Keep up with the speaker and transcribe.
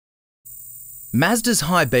Mazda's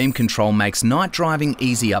high beam control makes night driving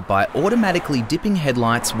easier by automatically dipping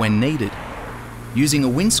headlights when needed. Using a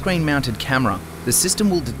windscreen mounted camera, the system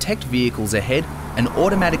will detect vehicles ahead and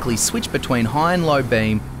automatically switch between high and low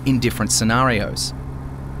beam in different scenarios.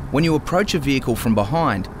 When you approach a vehicle from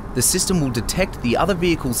behind, the system will detect the other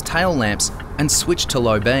vehicle's tail lamps and switch to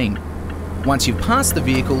low beam. Once you've passed the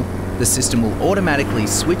vehicle, the system will automatically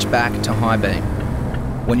switch back to high beam.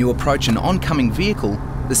 When you approach an oncoming vehicle,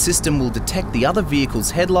 the system will detect the other vehicle's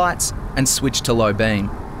headlights and switch to low beam.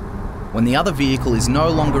 When the other vehicle is no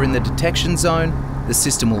longer in the detection zone, the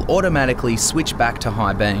system will automatically switch back to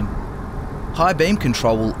high beam. High beam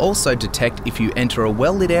control will also detect if you enter a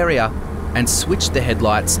well-lit area and switch the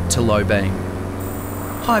headlights to low beam.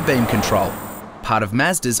 High beam control, part of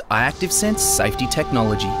Mazda's iActive Sense safety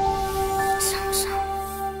technology.